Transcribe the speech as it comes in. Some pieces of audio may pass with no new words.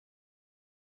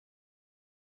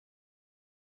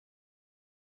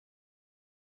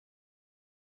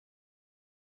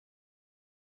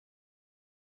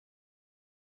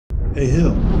Hey,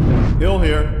 Hill. Hill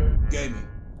here. Gaming.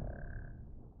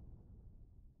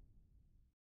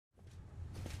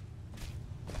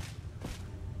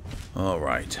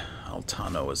 Alright,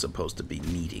 Altano is supposed to be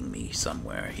meeting me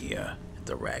somewhere here at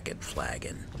the Ragged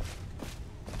Flagon.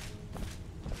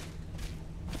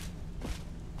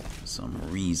 For some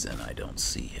reason I don't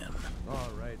see him.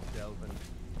 Alright, Delvin.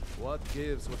 What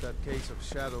gives with that case of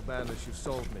shadow bandage you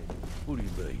sold me? What do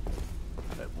you mean?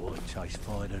 That wine tastes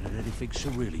finer than anything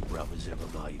Cerilli brothers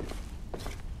ever made.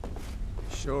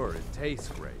 Sure, it tastes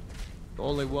great.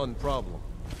 Only one problem.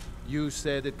 You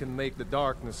said it can make the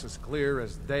darkness as clear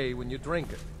as day when you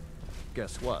drink it.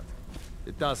 Guess what?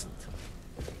 It doesn't.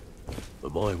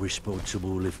 Am I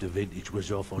responsible if the vintage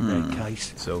was off on that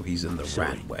case? So he's in the Sorry,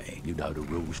 rat way. You know the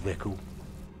rules, Veckle.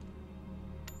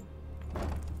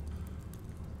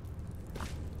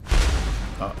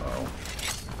 Uh-oh.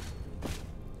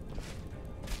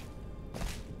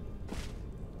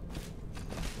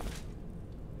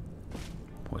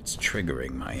 What's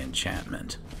triggering my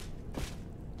enchantment?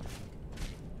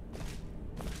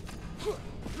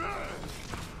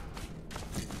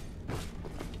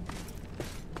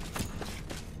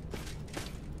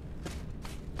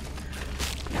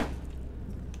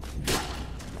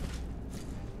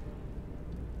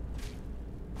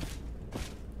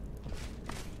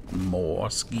 More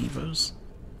skeevers?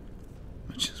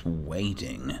 I'm just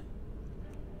waiting.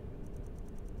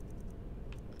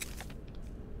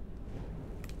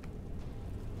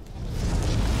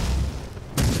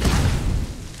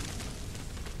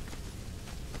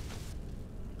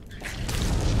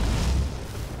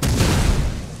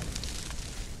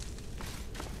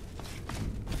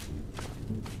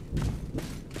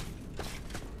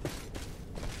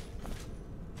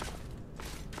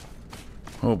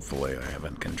 Hopefully I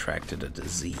haven't contracted a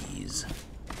disease.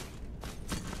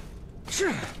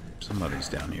 Somebody's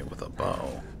down here with a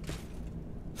bow.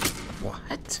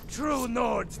 What? True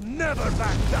Nords never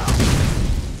back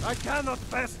down! I cannot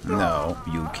best... No,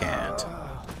 you can't.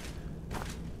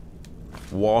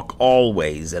 Walk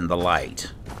always in the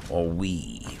light, or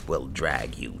we will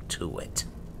drag you to it.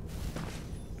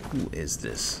 Who is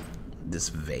this? This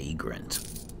vagrant?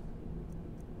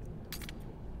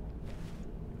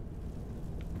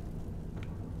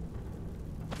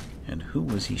 And who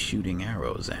was he shooting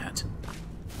arrows at?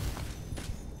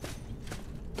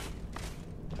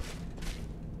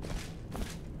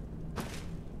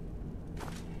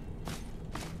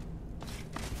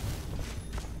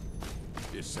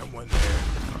 Is someone there?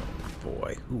 Oh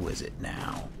boy, who is it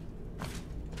now?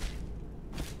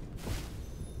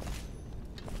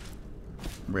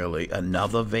 Really?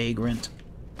 Another vagrant?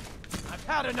 I've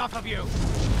had enough of you!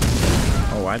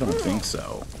 Oh, I don't think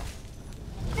so.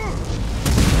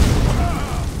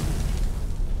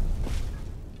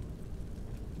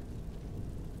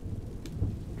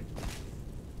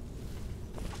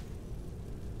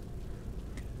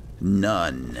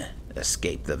 None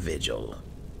escape the vigil.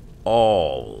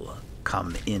 All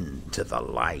come into the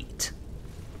light.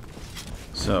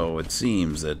 So it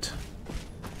seems that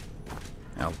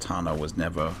Altano was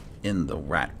never in the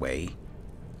Ratway.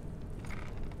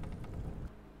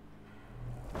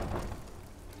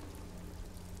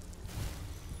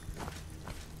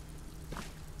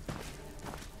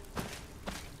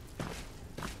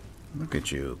 Look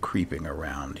at you creeping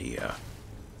around here.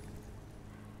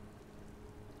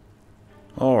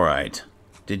 Alright.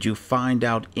 Did you find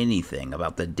out anything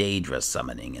about the Daedra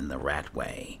summoning in the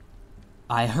Ratway?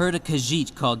 I heard a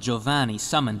Khajiit called Giovanni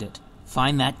summoned it.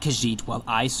 Find that Khajiit while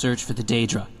I search for the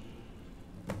Daedra.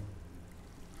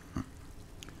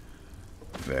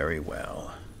 Very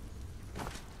well.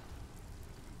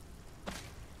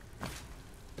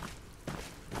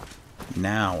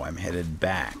 Now I'm headed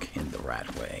back in the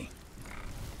Ratway.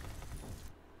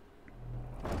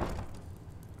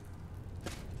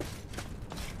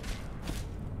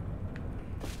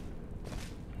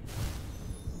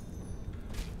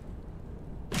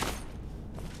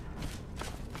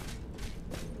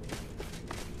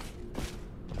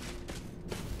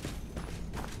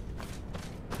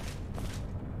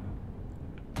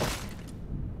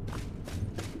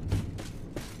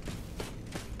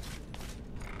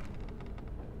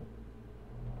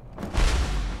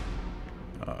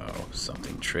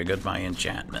 Something triggered my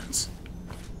enchantments.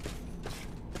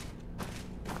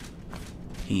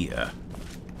 Here.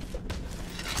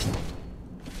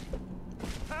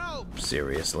 Help!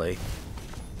 Seriously?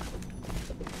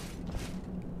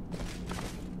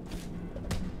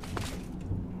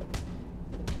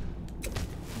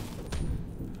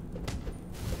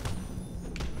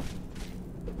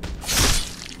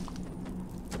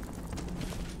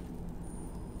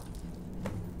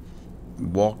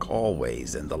 Walk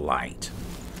always in the light.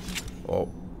 Oh.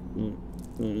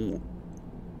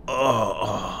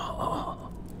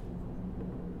 Oh.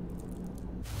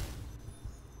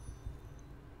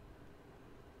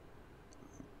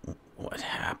 What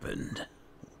happened?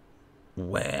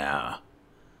 Where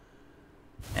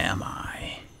am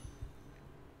I?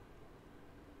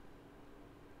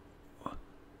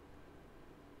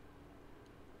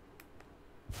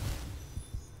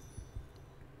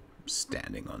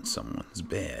 Standing on someone's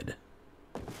bed.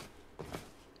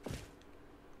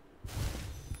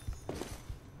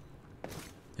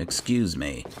 Excuse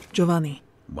me. Giovanni.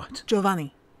 What?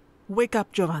 Giovanni. Wake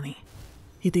up, Giovanni.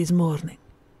 It is morning.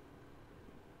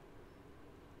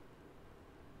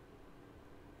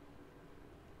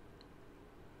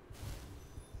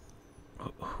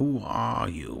 Who are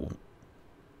you?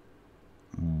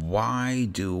 Why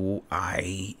do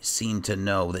I seem to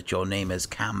know that your name is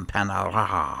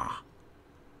Campanara?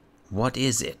 What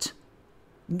is it?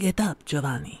 Get up,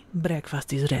 Giovanni.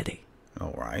 Breakfast is ready.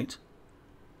 All right.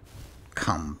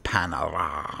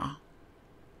 Campanara.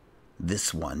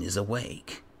 This one is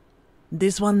awake.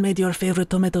 This one made your favorite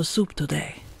tomato soup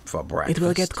today. For breakfast? It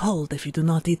will get cold if you do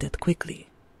not eat it quickly.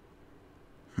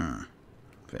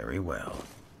 Very well.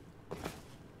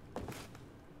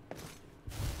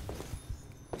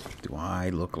 Do I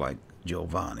look like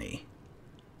Giovanni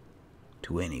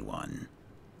to anyone?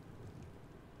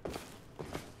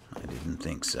 I didn't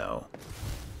think so.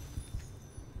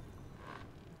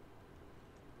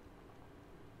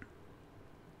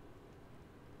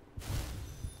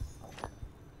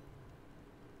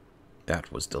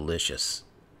 That was delicious,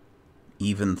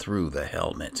 even through the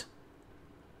helmet.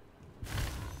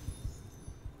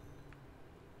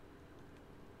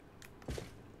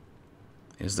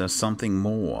 Is there something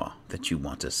more that you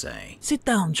want to say? Sit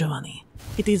down, Giovanni.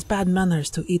 It is bad manners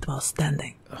to eat while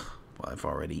standing. Ugh, well, I've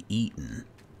already eaten.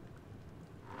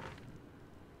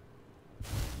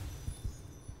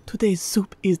 Today's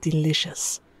soup is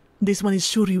delicious. This one is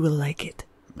sure you will like it.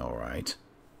 All right.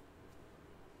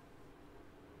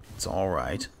 It's all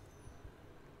right.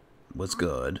 It was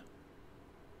good.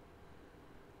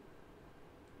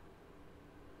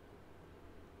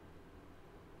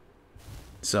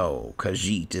 So,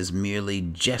 Khajiit is merely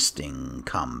jesting,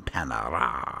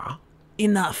 Campanara.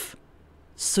 Enough.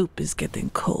 Soup is getting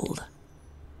cold.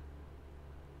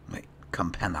 Wait,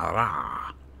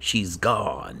 Campanara. She's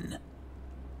gone.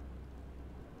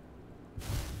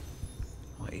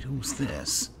 Wait, who's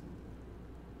this?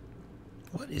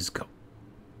 What is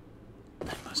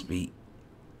I must be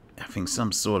having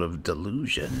some sort of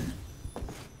delusion.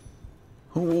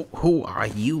 Who are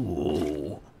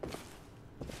you?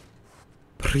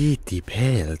 Pretty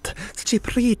pelt, such a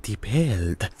pretty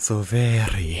pelt, so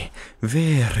very,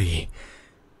 very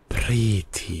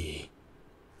pretty.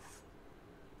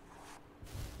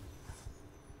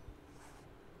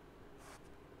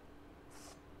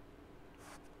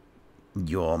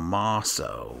 You're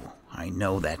Marso. I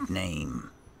know that name,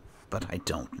 but I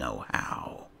don't know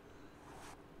how.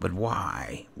 But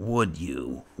why would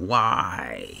you?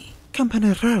 Why?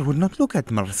 Campanera would not look at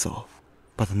Marso,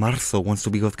 but Marso wants to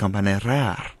be with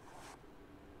Campanera.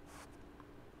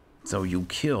 So you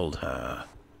killed her.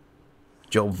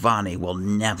 Giovanni will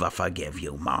never forgive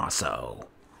you, Marso.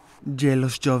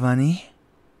 Jealous, Giovanni?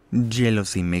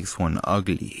 Jealousy makes one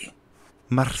ugly.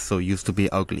 Marso used to be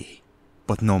ugly,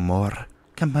 but no more.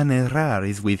 Campanera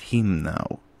is with him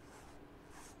now.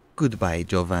 Goodbye,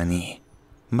 Giovanni.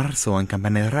 Marso and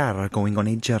Campanera are going on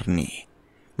a journey.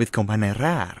 With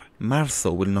Campanera,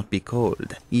 Marso will not be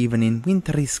cold, even in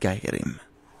wintry Skyrim.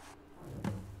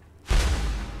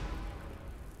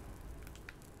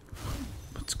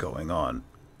 What's going on?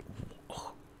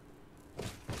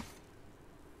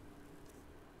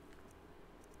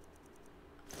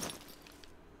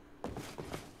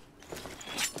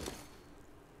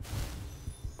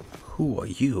 Who are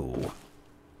you?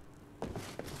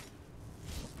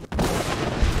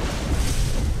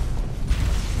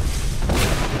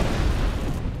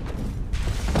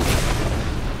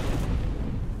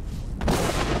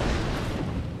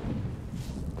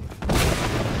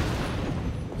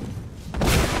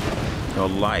 Your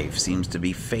life seems to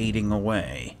be fading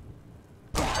away.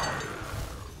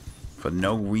 For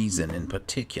no reason in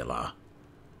particular.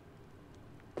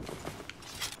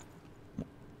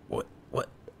 What?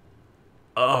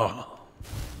 Oh.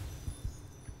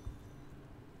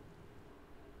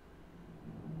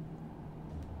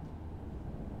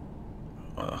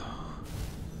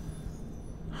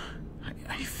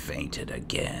 I fainted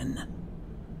again.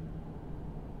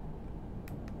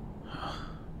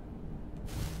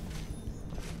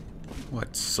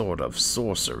 What sort of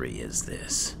sorcery is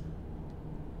this?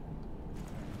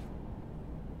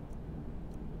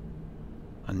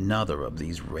 Another of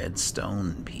these red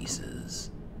stone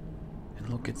pieces. And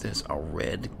look at this, a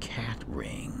red cat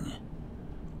ring.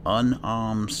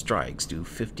 Unarmed strikes do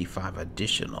 55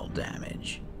 additional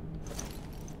damage.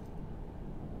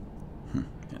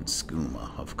 And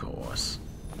skooma, of course.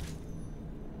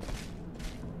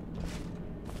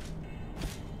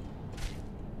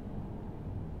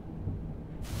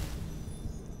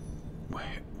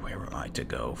 Where am I to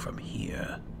go from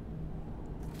here?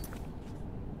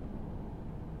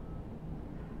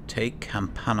 Take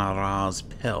Campanara's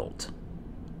pelt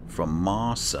from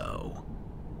Marso.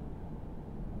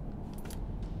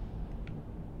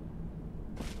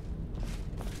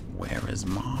 Where is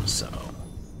Marso?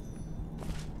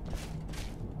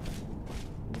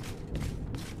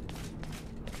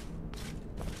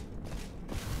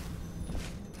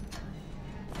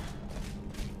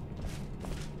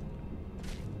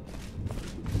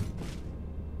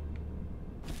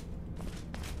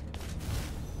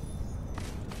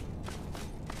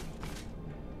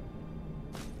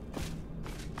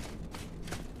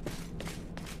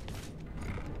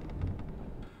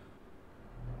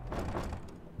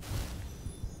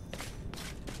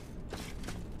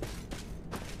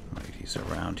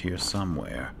 Around here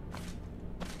somewhere.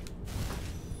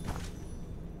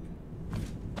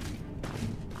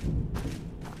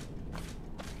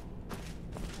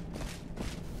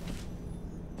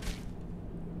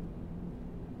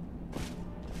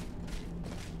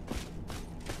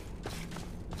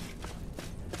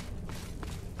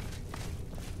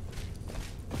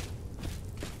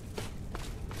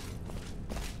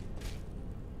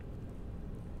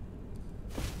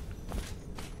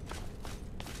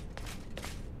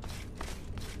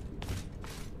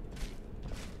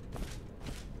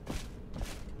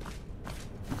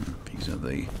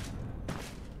 The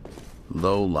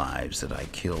low lives that I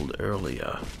killed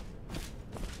earlier.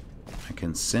 I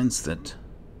can sense that.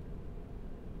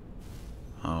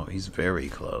 Oh, he's very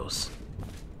close.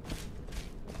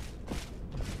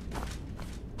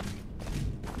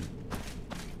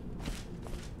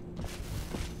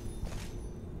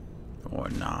 Or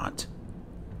not.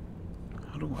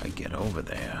 How do I get over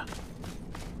there?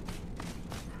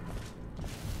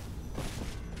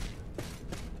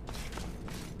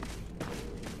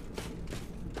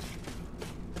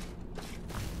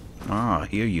 Ah,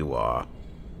 here you are.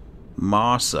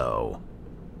 Marso.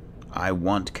 I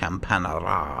want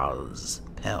Campanara's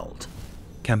pelt.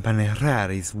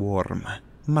 Campanerar is warm.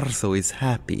 Marso is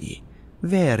happy.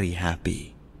 Very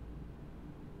happy.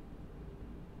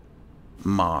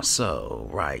 Marso,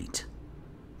 right.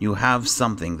 You have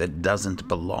something that doesn't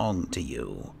belong to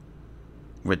you.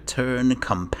 Return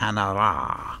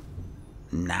Campanara.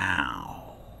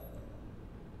 Now.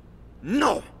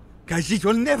 No! Khajiit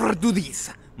will never do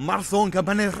this! Marso and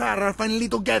Campanerar are finally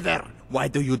together! Why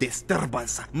do you disturb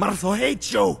us? Marso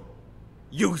hates you!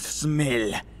 You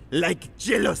smell like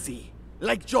jealousy,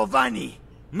 like Giovanni!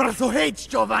 Marso hates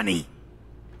Giovanni!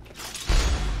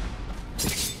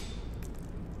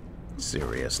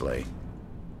 Seriously?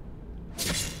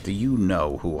 Do you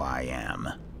know who I am?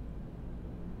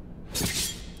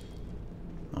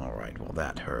 Alright, well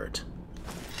that hurt.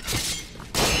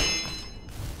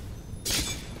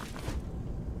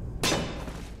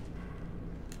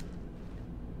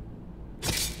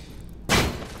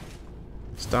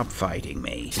 Stop fighting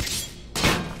me.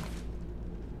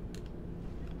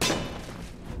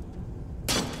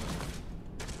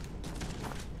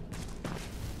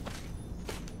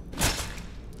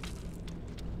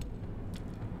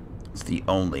 It's the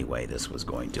only way this was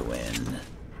going to end.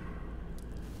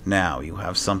 Now you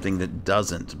have something that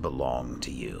doesn't belong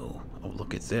to you. Oh,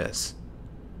 look at this.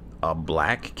 A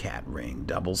black cat ring,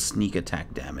 double sneak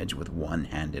attack damage with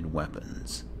one-handed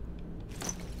weapons.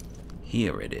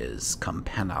 Here it is,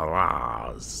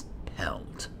 Campanara's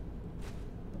pelt.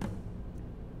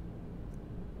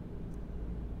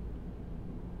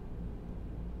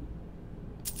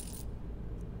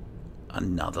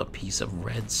 Another piece of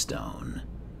redstone.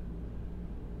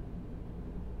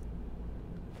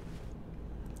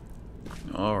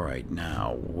 Alright,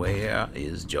 now, where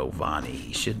is Giovanni?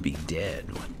 He should be dead,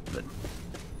 but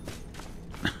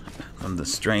from the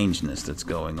strangeness that's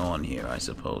going on here, I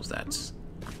suppose that's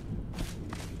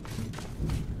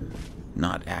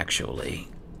not actually.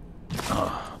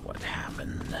 Oh, what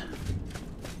happened?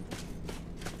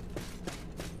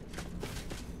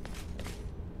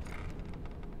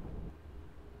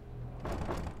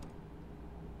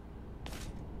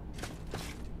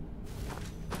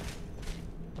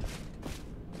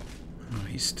 Oh,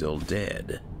 he's still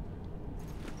dead.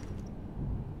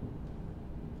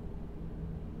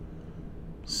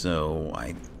 So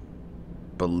I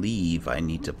believe I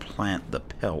need to plant the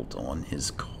pelt on his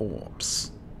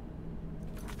corpse.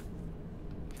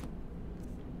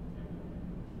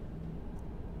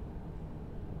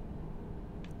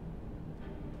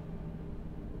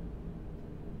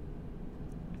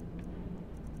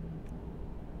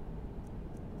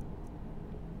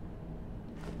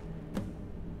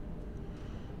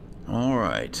 All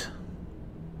right.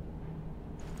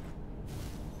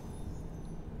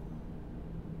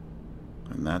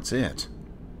 And that's it.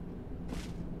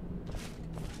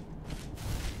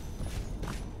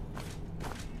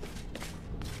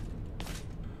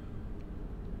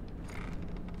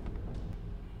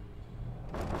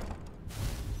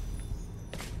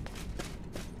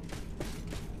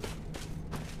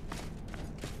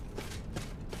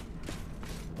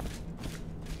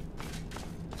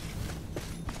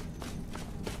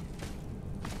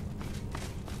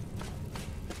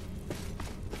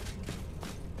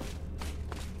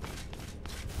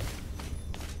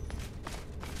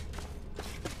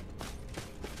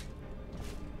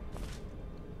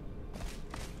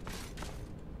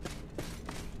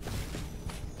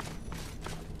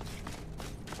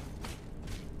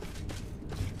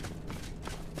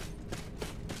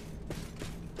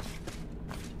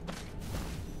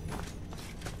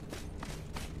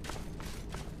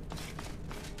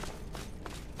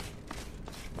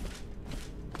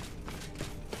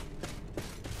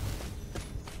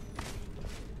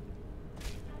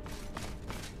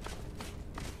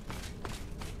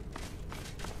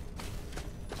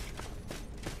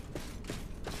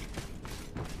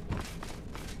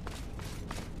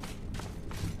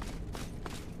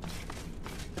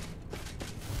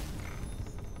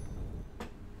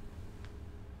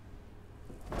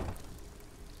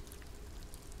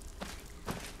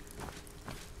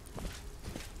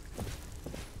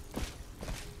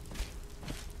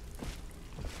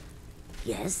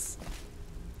 Yes?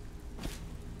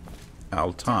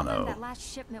 Altano.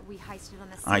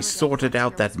 I sorted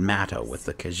out that matter with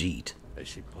the Khajiit.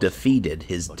 Defeated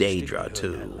his Daedra,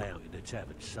 too.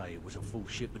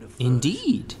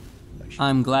 Indeed.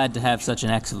 I'm glad to have such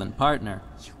an excellent partner.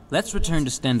 Let's return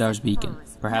to Stendarr's beacon.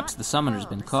 Perhaps the summoner's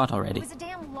been caught already.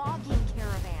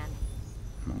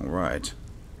 Alright.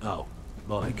 Oh,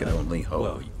 I can only hope.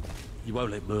 Well, you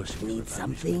won't let Mercy Need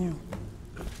something?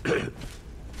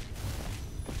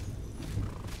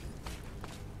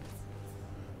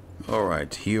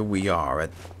 Alright, here we are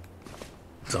at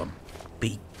the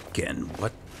beacon.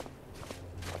 What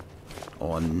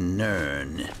on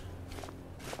Nern?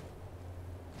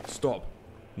 Stop.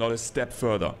 Not a step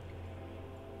further.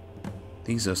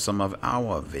 These are some of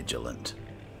our Vigilant.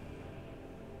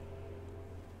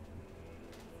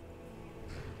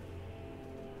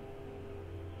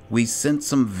 We sent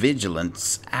some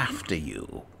Vigilants after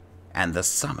you and the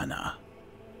summoner.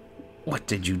 What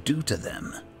did you do to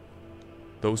them?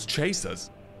 Those chasers.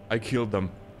 I killed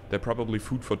them. They're probably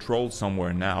food for trolls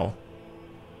somewhere now.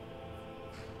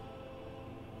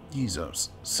 These are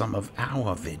some of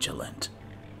our Vigilant.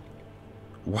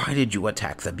 Why did you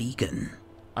attack the beacon?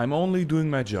 I'm only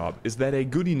doing my job. Is that a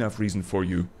good enough reason for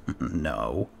you?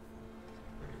 No.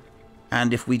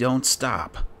 And if we don't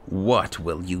stop, what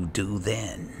will you do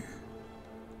then?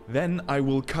 Then I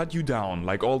will cut you down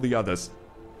like all the others.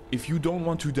 If you don't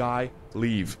want to die,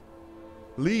 leave.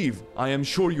 Leave! I am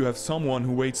sure you have someone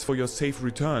who waits for your safe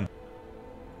return.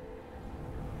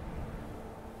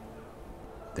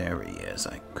 There he is.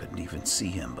 I couldn't even see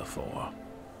him before.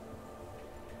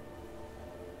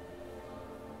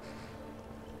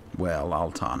 Well,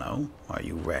 Altano, are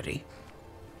you ready?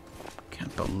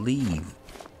 Can't believe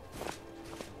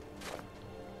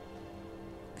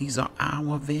these are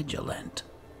our Vigilant.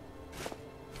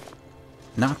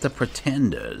 Not the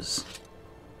pretenders.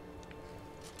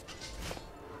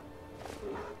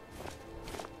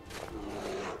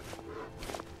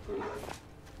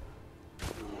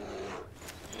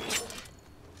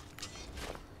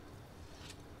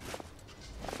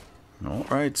 All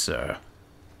right, sir.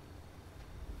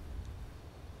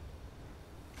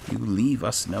 You leave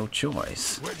us no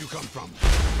choice. Where'd you come from?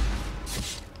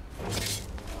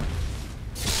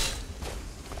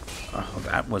 Oh,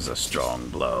 that was a strong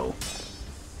blow.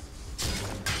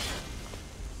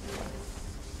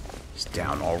 He's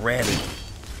down already.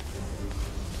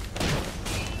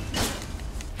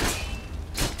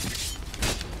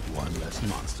 One less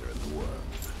monster in the world.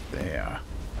 There.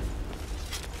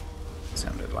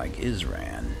 Sounded like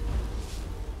Isran.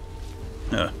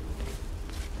 Huh.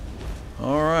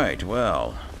 Alright,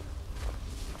 well.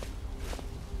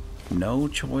 No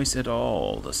choice at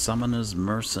all. The summoner's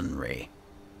mercenary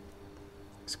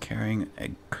is carrying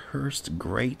a cursed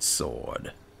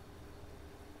greatsword.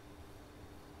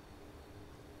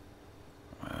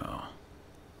 Well,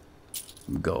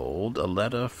 gold. A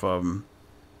letter from...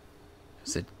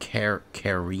 Is it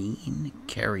Carrie?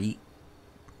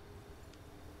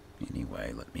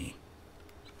 Anyway, let me...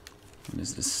 What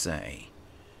does this say?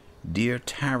 Dear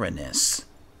Taranis,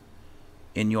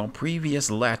 in your previous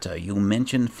letter you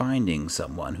mentioned finding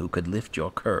someone who could lift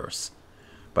your curse,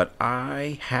 but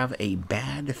I have a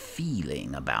bad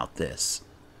feeling about this.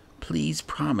 Please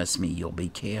promise me you'll be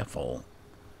careful.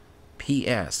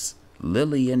 P.S.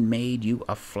 Lillian made you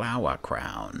a flower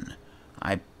crown.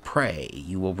 I pray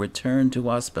you will return to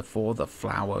us before the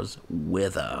flowers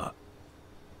wither.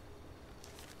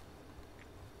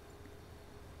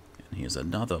 And here's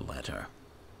another letter.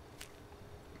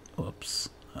 Oops.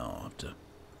 I'll have to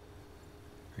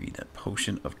read that.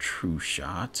 Potion of True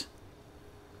Shot.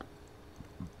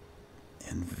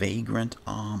 And Vagrant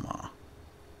Armor.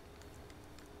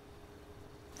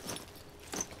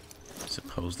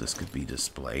 Suppose this could be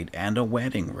displayed. And a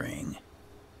wedding ring.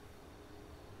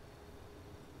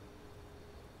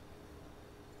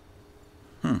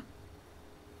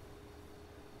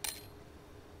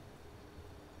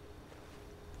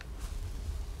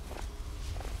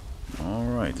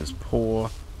 Alright, this poor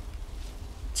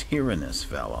tyrannous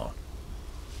fellow.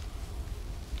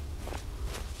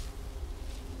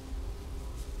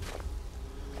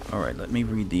 Alright, let me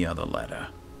read the other letter.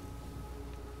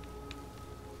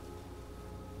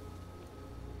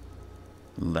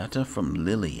 Letter from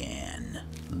Lillian.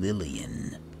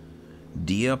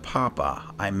 Dear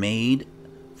Papa, I made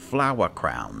flower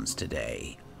crowns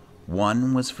today.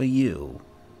 One was for you.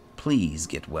 Please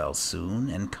get well soon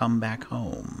and come back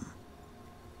home.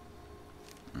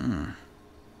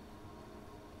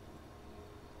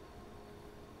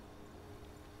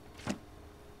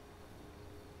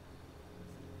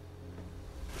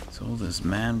 So this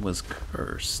man was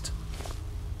cursed.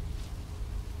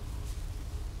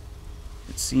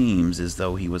 It seems as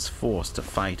though he was forced to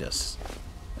fight us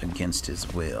against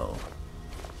his will.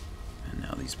 And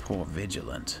now these poor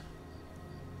Vigilant.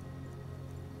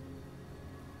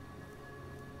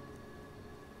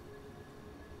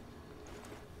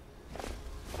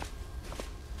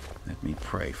 Let me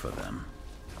pray for them.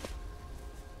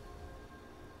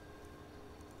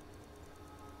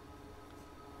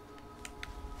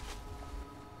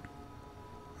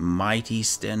 Mighty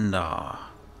Stendarr,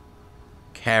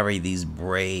 carry these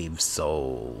brave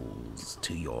souls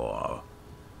to your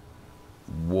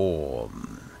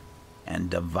warm and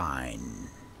divine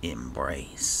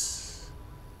embrace.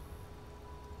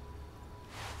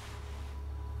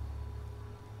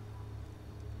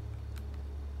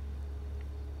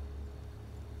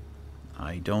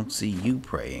 I don't see you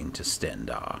praying to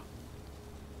Stendarr.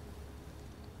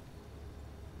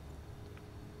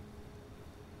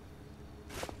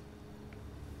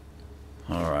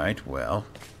 Alright, well,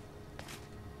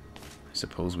 I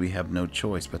suppose we have no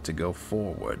choice but to go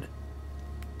forward.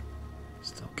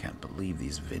 Still can't believe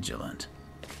these Vigilant.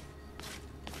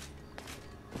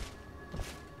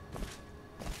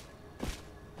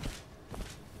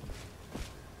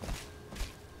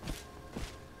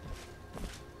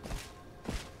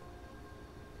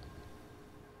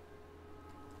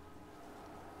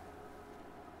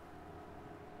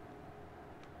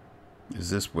 Is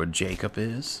this where Jacob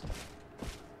is?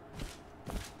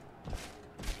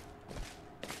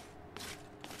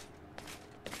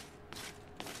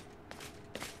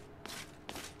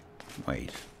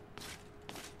 Wait.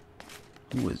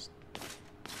 Who is...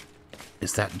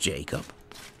 Is that Jacob?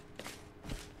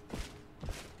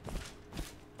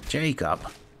 Jacob?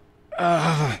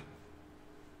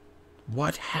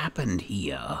 What happened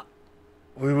here?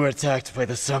 We were attacked by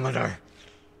the summoner.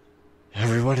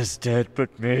 Everyone is dead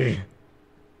but me.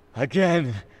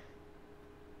 Again.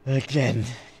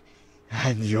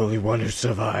 I'm the only one who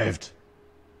survived.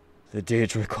 The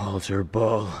Daedric altar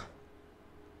ball.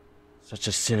 Such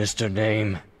a sinister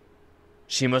name.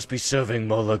 She must be serving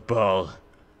Molag Bal.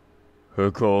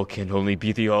 Her goal can only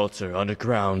be the altar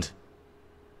underground.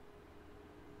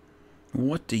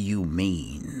 What do you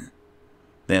mean?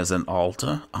 There's an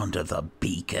altar under the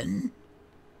beacon?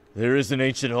 There is an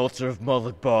ancient altar of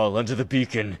Molag Bal under the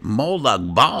beacon.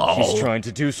 Molag Bal? She's trying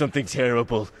to do something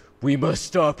terrible. We must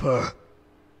stop her.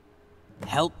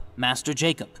 Help Master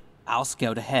Jacob. I'll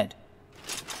scout ahead.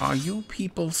 Are you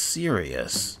people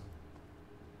serious?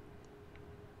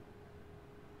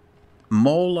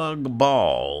 Molag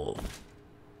Bal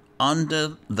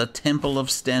under the Temple of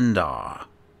Stendarr.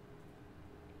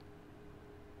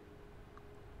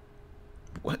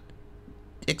 What?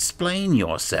 Explain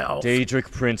yourself. Daedric,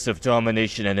 Prince of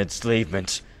Domination and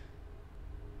Enslavement.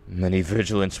 Many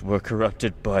Vigilants were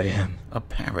corrupted by him.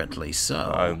 Apparently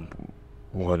so.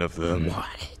 One of them.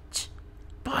 What?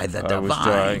 By the I was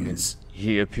dying, and divines?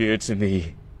 he appeared to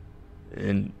me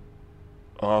and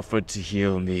offered to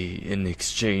heal me in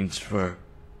exchange for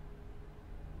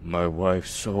my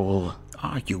wife's soul.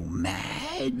 Are you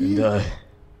mad? And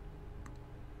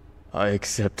I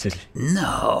accepted.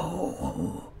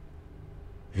 No.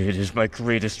 It is my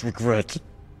greatest regret.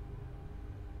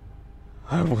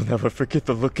 I will never forget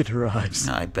the look in her eyes.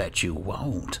 I bet you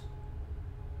won't.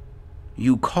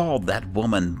 You called that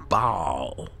woman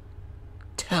Baal.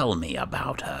 Tell me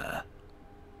about her.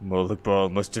 Moloch Baal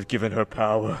must have given her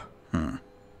power. Hmm.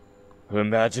 Her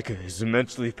magicka is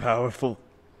immensely powerful,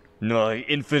 nigh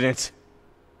infinite.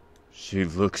 She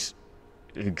looks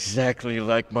exactly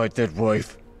like my dead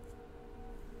wife.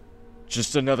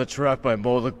 Just another trap by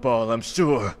Moloch Baal, I'm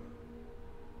sure.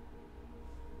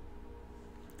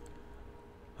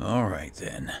 All right,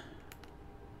 then.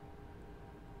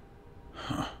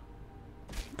 Huh.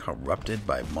 Corrupted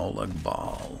by Moloch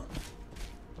Baal.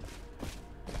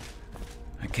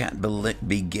 I can't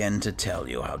begin to tell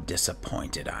you how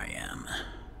disappointed I am.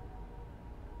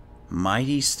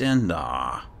 Mighty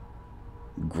Stendarr,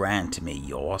 grant me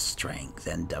your strength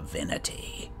and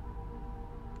divinity.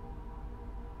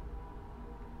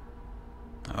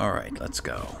 All right, let's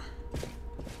go.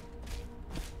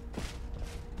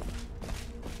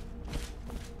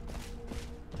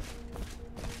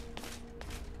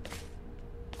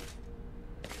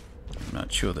 I'm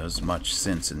not sure there's much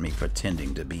sense in me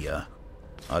pretending to be a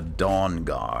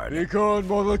Dawnguard. Be gone,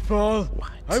 Moloch Baal.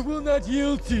 What? I will not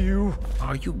yield to you.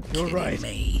 Are you You're kidding right.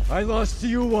 me? I lost to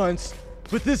you once,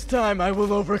 but this time I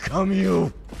will overcome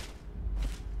you.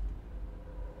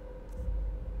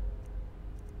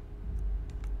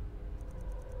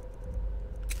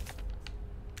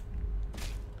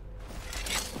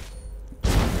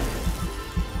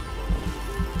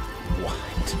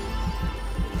 What?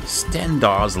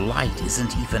 Stendarr's light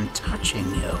isn't even touching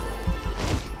you.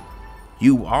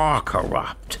 You are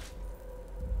corrupt.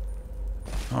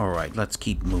 Alright, let's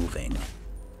keep moving.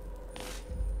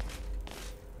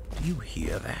 Do you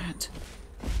hear that?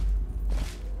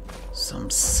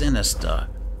 Some sinister,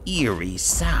 eerie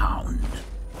sound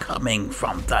coming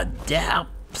from the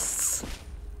depths.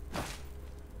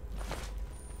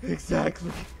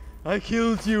 Exactly. I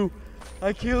killed you.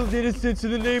 I killed innocents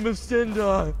in the name of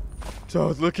Stendarr.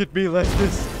 Don't look at me like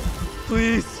this.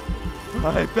 Please.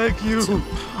 I beg you. It's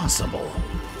impossible.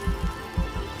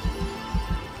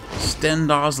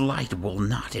 Stendarr's light will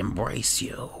not embrace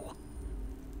you.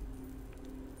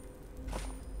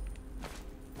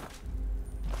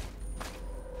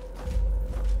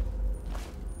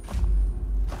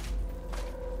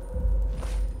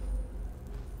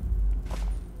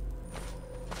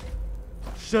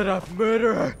 Shut up,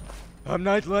 murderer. I'm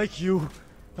not like you.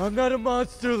 I'm not a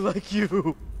monster like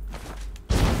you.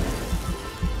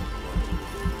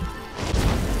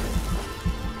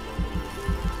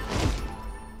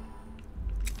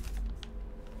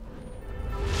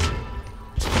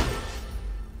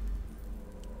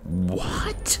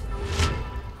 What?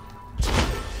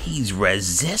 He's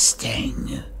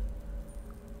resisting.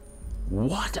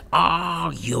 What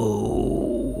are you?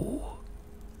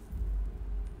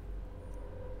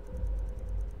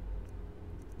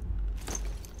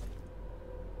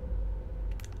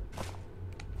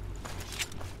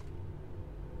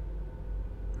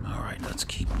 All right, let's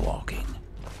keep walking.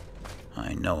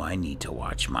 I know I need to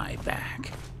watch my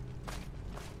back.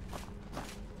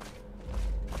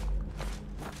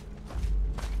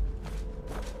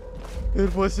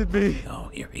 It wasn't me. Oh,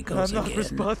 here he goes I'm not again.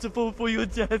 responsible for your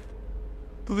death.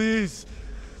 Please,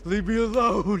 leave me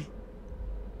alone.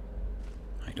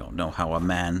 I don't know how a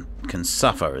man can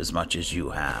suffer as much as you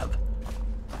have.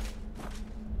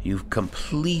 You've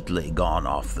completely gone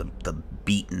off the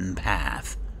beaten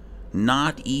path.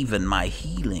 Not even my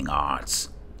healing arts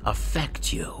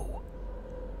affect you.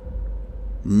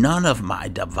 None of my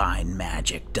divine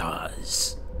magic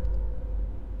does.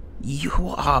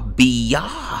 You are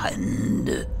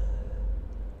beyond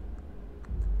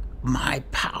my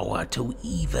power to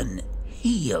even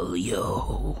heal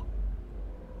you.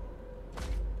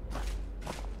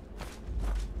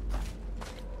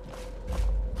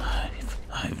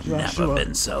 I've never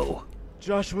been so...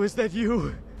 Joshua, is that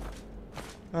you?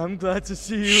 I'm glad to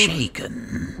see you.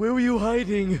 shaken. Where were you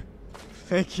hiding?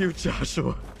 Thank you,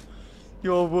 Joshua.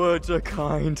 Your words are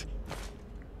kind.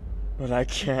 But I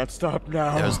can't stop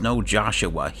now. There's no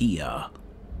Joshua here.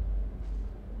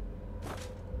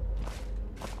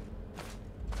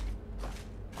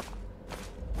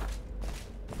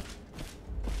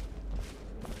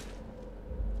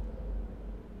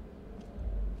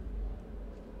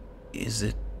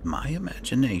 my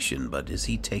imagination, but is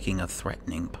he taking a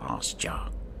threatening posture?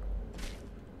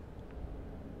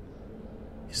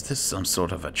 Is this some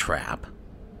sort of a trap?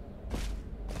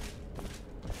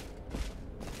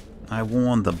 I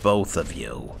warned the both of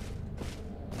you.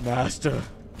 Master,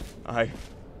 I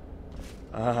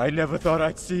never thought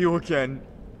I'd see you again.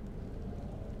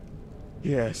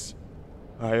 Yes,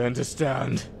 I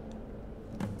understand.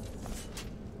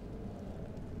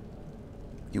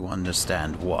 You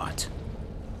understand what?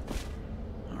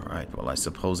 Alright, well, I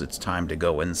suppose it's time to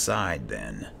go inside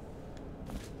then.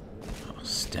 Oh,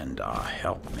 Stendarr,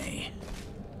 help me.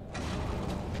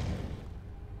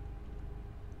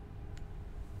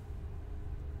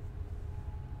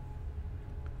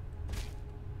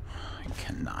 I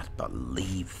cannot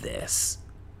believe this.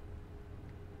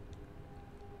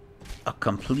 A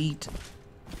complete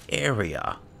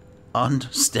area under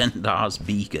Stendarr's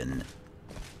beacon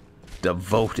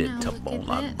devoted Now to look at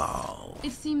Molag this. Bal.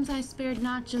 It seems I spared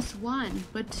not just one,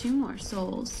 but 2 more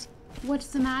souls. What's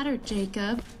the matter,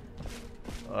 Jacob?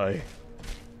 I'm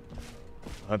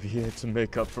here to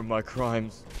make up for my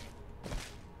crimes.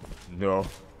 No.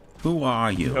 Who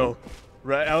are you? No.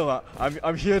 Rael,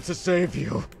 I'm here to save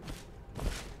you.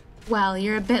 Well,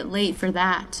 you're a bit late for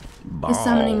that. Bal. The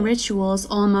summoning ritual is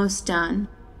almost done.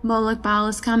 Molag Bal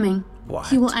is coming. What?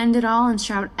 He will end it all and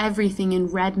shroud everything in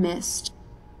red mist.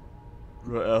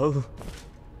 Rael?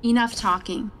 Enough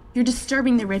talking. You're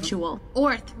disturbing the ritual.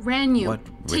 Orth, Ranyu, What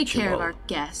take care of ritual? our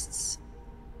guests.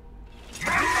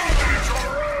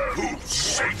 Who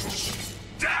seeks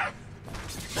death?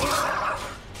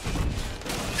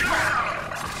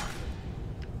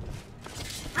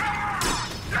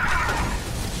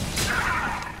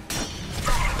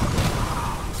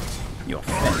 You're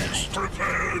finished.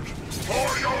 Prepared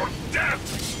for your death.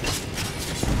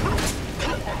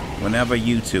 Whenever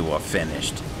you two are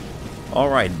finished.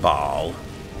 Alright, Bal.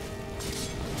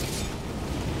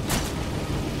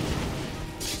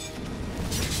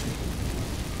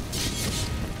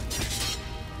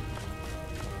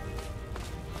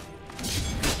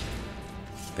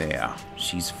 There,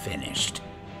 she's finished.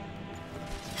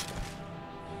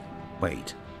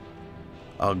 Wait.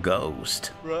 A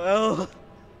ghost. Rael?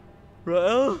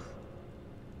 Rael?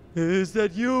 Is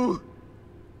that you?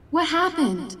 What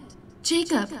happened?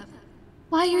 Jacob,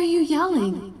 why are you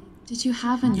yelling? Did you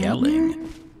have a nightmare?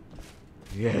 Yelling?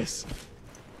 Yes.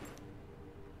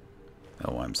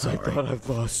 Oh, I'm I sorry. thought I've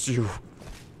lost you.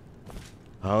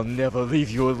 I'll never leave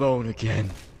you alone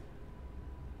again.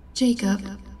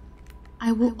 Jacob,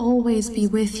 I will always be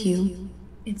with you.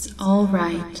 It's all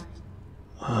right.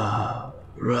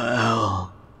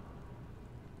 Rael.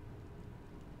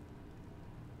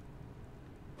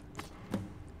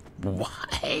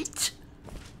 What?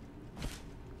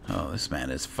 Oh, this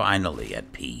man is finally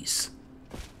at peace.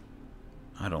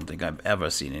 I don't think I've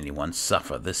ever seen anyone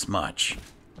suffer this much.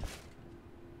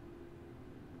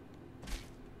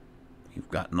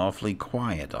 You've gotten awfully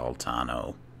quiet,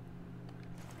 Altano.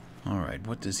 Alright,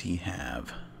 what does he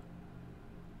have?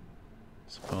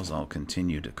 Suppose I'll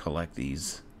continue to collect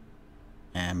these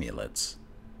amulets.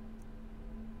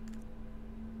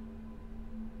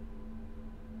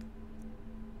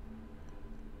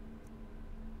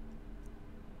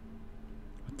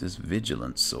 What this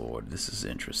Vigilant sword? This is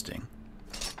interesting.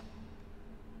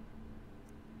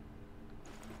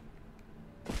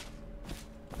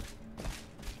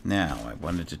 Now, I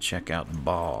wanted to check out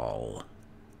Bal.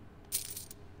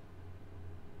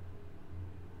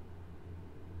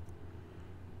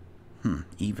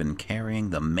 Even carrying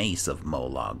the mace of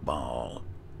Molag Bal.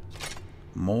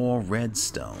 More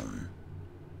redstone.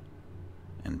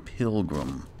 And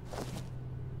pilgrim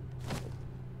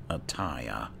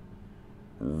attire.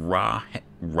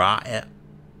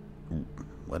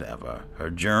 Whatever.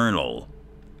 Her journal.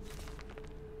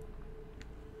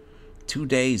 2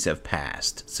 days have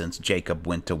passed since Jacob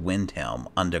went to Windhelm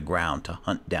underground to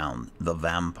hunt down the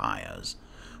vampires.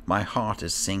 My heart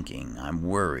is sinking. I'm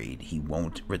worried he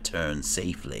won't return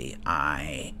safely.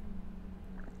 I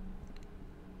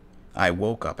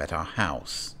woke up at our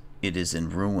house. It is in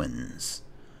ruins.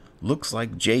 Looks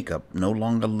like Jacob no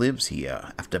longer lives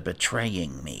here after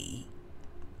betraying me.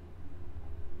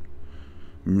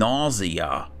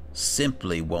 Nausea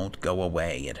simply won't go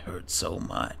away. It hurts so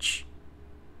much.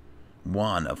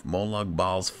 One of Molag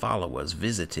Bal's followers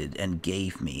visited and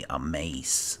gave me a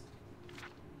mace.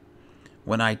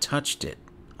 When I touched it,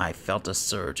 I felt a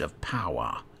surge of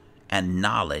power and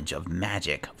knowledge of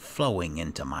magic flowing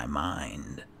into my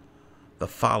mind. The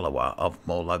follower of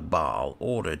Molag Bal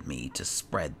ordered me to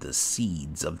spread the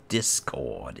seeds of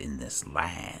discord in this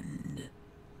land.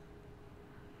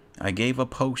 I gave a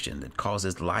potion that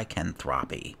causes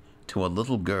lycanthropy to a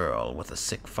little girl with a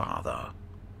sick father.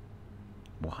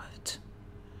 What?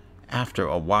 After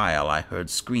a while, I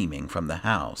heard screaming from the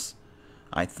house.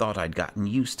 I thought I'd gotten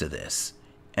used to this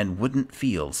and wouldn't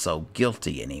feel so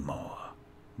guilty anymore.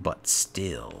 But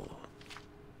still.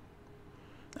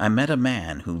 I met a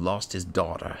man who lost his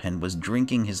daughter and was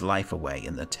drinking his life away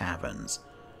in the taverns.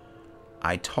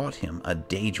 I taught him a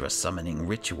Daedra summoning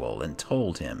ritual and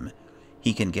told him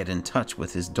he can get in touch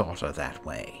with his daughter that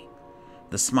way.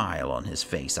 The smile on his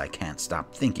face, I can't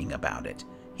stop thinking about it.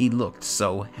 He looked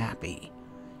so happy.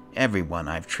 Everyone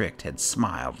I've tricked had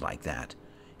smiled like that.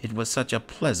 It was such a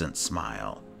pleasant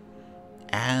smile.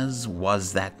 As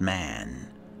was that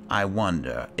man. I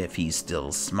wonder if he's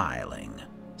still smiling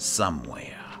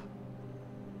somewhere.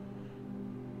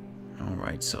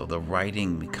 Alright, so the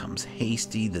writing becomes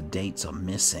hasty, the dates are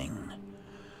missing.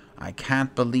 I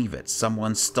can't believe it.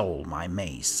 Someone stole my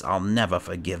mace. I'll never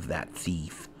forgive that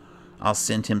thief. I'll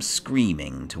send him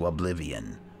screaming to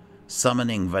oblivion.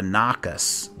 Summoning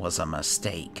Vanakas was a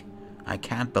mistake. I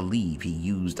can't believe he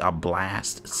used a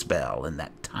blast spell in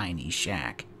that tiny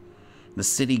shack. The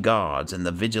city guards and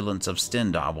the Vigilants of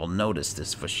Stendarr will notice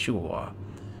this for sure.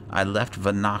 I left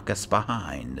Vanakas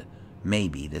behind.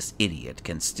 Maybe this idiot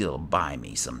can still buy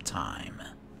me some time.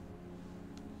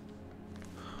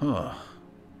 Huh.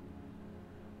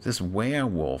 This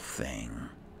werewolf thing.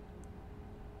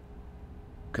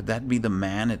 Could that be the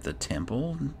man at the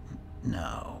temple?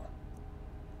 No.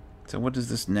 So what does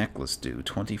this necklace do?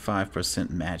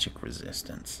 25% magic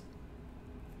resistance.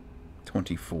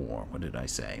 24. What did I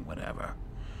say? Whatever.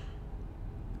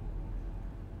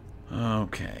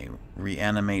 Okay.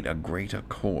 Reanimate a greater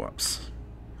corpse.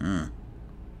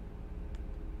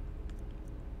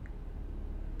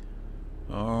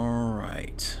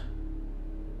 Alright.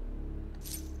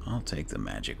 I'll take the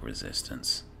magic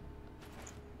resistance.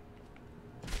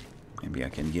 Maybe I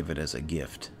can give it as a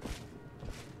gift.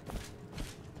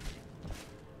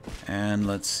 And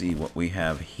let's see what we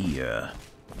have here.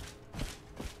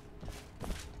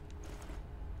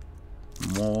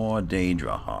 More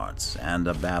Daedra hearts and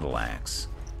a battle axe.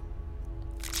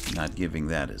 Not giving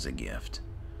that as a gift.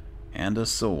 And a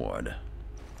sword.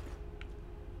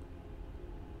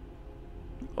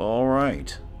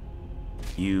 Alright.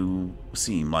 You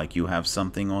seem like you have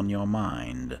something on your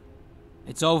mind.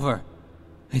 It's over.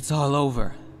 It's all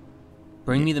over.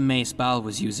 Bring me the mace Baal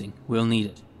was using. We'll need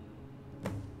it.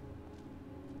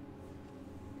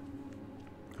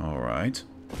 Alright.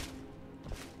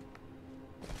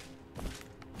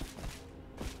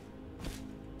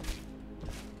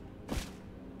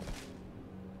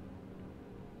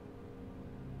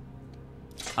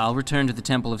 I'll return to the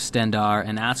Temple of Stendarr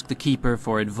and ask the Keeper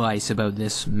for advice about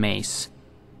this mace.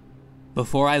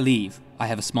 Before I leave, I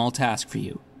have a small task for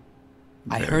you.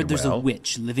 I heard there's a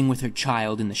witch living with her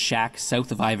child in the shack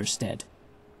south of Iverstead.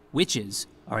 Witches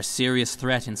are a serious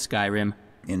threat in Skyrim.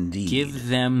 Indeed. Give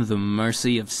them the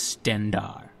mercy of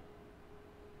Stendarr.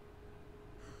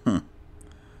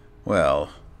 Well,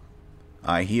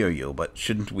 I hear you, but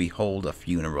shouldn't we hold a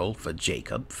funeral for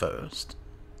Jacob first?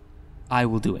 I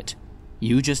will do it.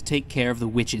 You just take care of the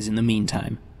witches in the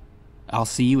meantime. I'll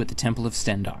see you at the Temple of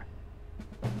Stendarr.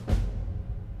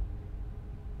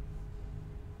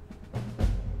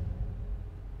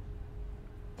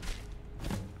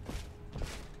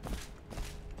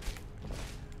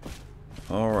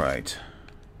 Alright.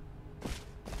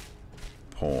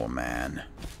 Poor man.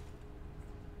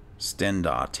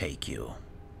 Stendarr take you.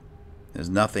 There's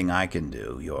nothing I can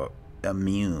do. You're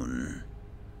immune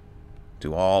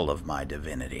to all of my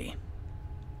divinity.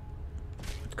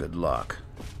 But good luck.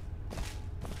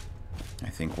 I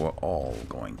think we're all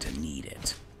going to need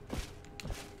it.